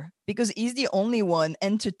wonder because he's the only one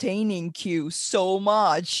entertaining Q so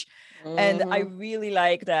much, and I really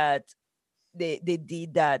like that they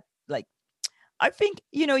did that. Like, I think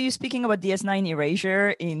you're speaking about DS9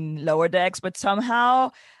 erasure in Lower Decks, but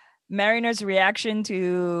somehow Mariner's reaction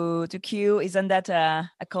to Q, isn't that a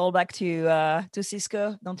callback to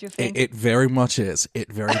Sisko? Don't you think? It very much is.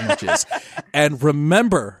 It very much is. And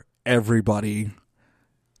remember, everybody,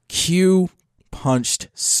 Q punched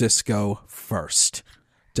Sisko first.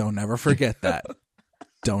 Don't ever forget that.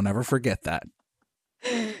 Don't ever forget that.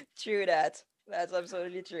 True that. That's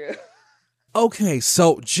absolutely true. Okay,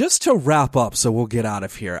 so just to wrap up, so we'll get out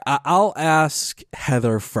of here. I'll ask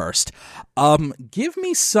Heather first. Give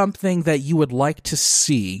me something that you would like to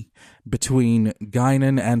see between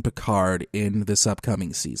Guinan and Picard in this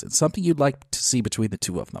upcoming season. Something you'd like to see between the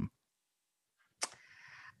 2 of them.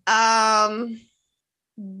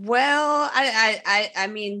 Well, I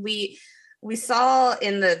mean, we saw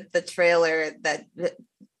in the trailer that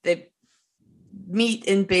they meet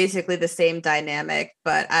in basically the same dynamic,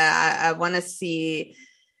 but I want to see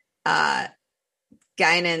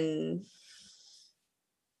Guinan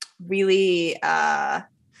really, how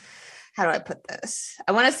do I put this?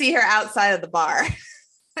 I want to see her outside of the bar.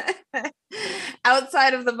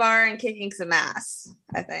 Outside of the bar and kicking some ass,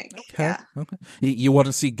 I think. Okay. Yeah. Okay. You want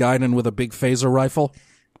to see Guinan with a big phaser rifle?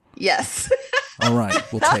 Yes. All right,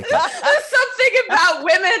 we'll take it. There's something about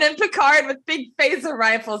women and Picard with big phaser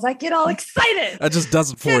rifles. I get all excited. That just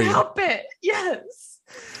does it for Can't you. help it. Yes.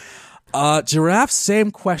 Giraffe,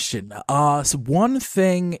 same question. So one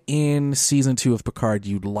thing in season 2 of Picard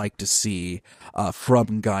you'd like to see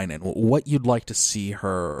from Guinan, what you'd like to see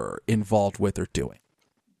her involved with or doing?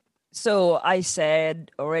 So I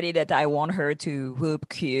said already that I want her to whoop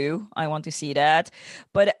Q. I want to see that.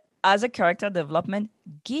 But as a character development,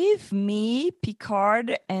 give me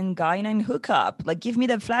Picard and Guinan hookup. Like, give me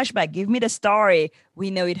the flashback. Give me the story.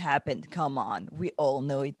 We know it happened. Come on. We all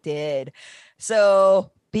know it did.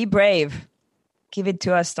 So be brave. Give it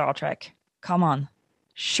to us, Star Trek. Come on.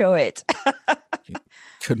 Show it.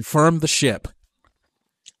 Confirm the ship.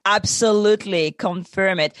 Absolutely.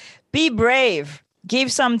 Confirm it. Be brave.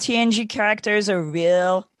 Give some TNG characters a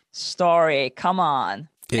real story. Come on.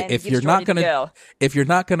 If you're not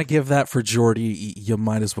gonna give that for Geordi, you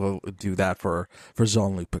might as well do that for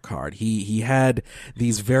Jean-Luc Picard. He had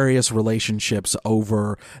these various relationships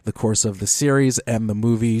over the course of the series and the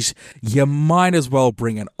movies. You might as well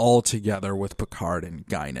bring it all together with Picard and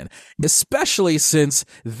Guinan, especially since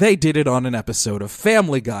they did it on an episode of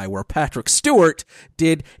Family Guy where Patrick Stewart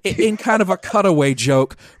did in kind of a cutaway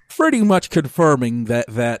joke, pretty much confirming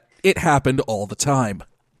that it happened all the time.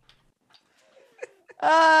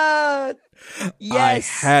 Yes. I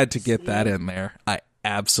had to get that in there. I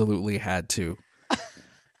absolutely had to.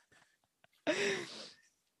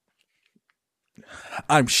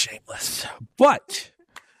 I'm shameless. But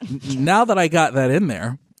now that I got that in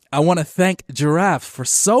there, I want to thank Giraffe for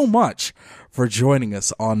so much for joining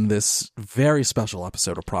us on this very special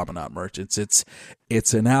episode of Promenade Merchants.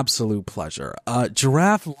 It's an absolute pleasure.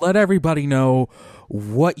 Giraffe, let everybody know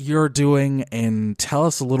what you're doing and tell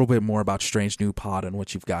us a little bit more about Strange New Pod and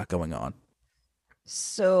what you've got going on.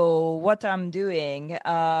 So what I'm doing,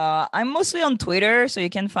 I'm mostly on Twitter, so you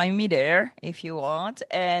can find me there if you want.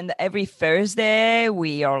 And every Thursday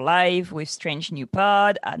we are live with Strange New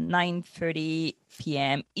Pod at 9:30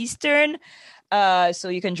 p.m. Eastern. So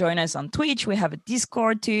you can join us on Twitch. We have a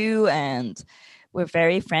Discord too, and we're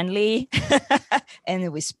very friendly. And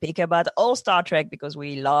we speak about all Star Trek because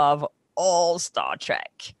we love all Star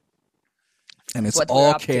Trek. And it's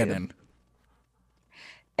all canon.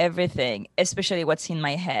 Everything, especially what's in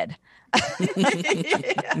my head.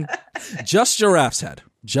 Just Giraffe's head.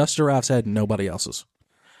 Just Giraffe's head, nobody else's.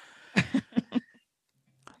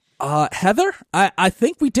 Heather, I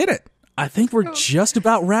think we did it. I think we're just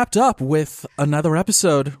about wrapped up with another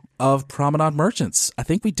episode of Promenade Merchants. I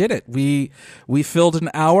think we did it. We filled an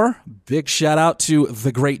hour. Big shout out to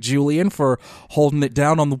the great Julian for holding it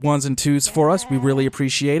down on the ones and twos for us. We really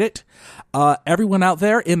appreciate it. Everyone out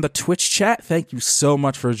there in the Twitch chat, thank you so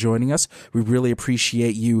much for joining us. We really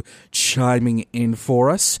appreciate you chiming in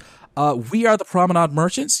for us. We are the Promenade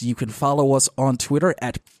Merchants. You can follow us on Twitter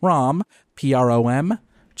at Prom, P-R-O-M,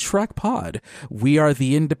 Trek Pod. We are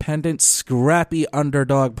the independent, scrappy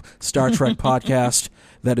underdog Star Trek podcast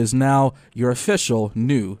that is now your official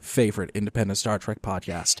new favorite independent Star Trek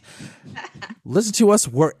podcast. Listen to us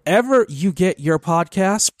wherever you get your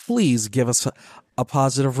podcasts. Please give us a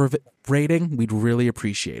positive rating. We'd really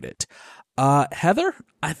appreciate it. Heather,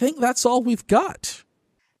 I think that's all we've got.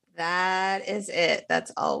 That is it.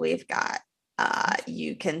 That's all we've got.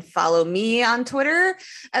 You can follow me on Twitter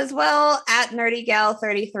as well at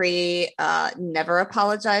NerdyGal33. Never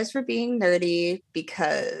apologize for being nerdy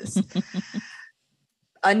because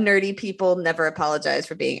unnerdy people never apologize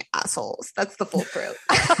for being assholes. That's the full quote.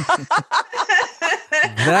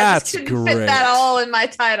 That's great. Fit that all in my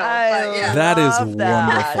title. But yeah. That is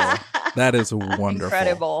wonderful. That is wonderful.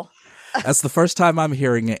 Incredible. That's the first time I'm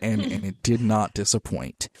hearing it, and it did not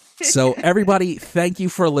disappoint. So, everybody, thank you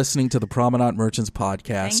for listening to the Promenade Merchants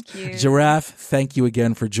podcast. Thank you. Giraffe, thank you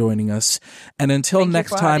again for joining us. And until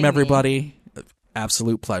next time, everybody,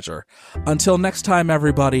 absolute pleasure. Until next time,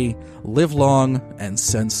 everybody, live long and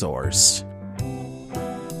send sores.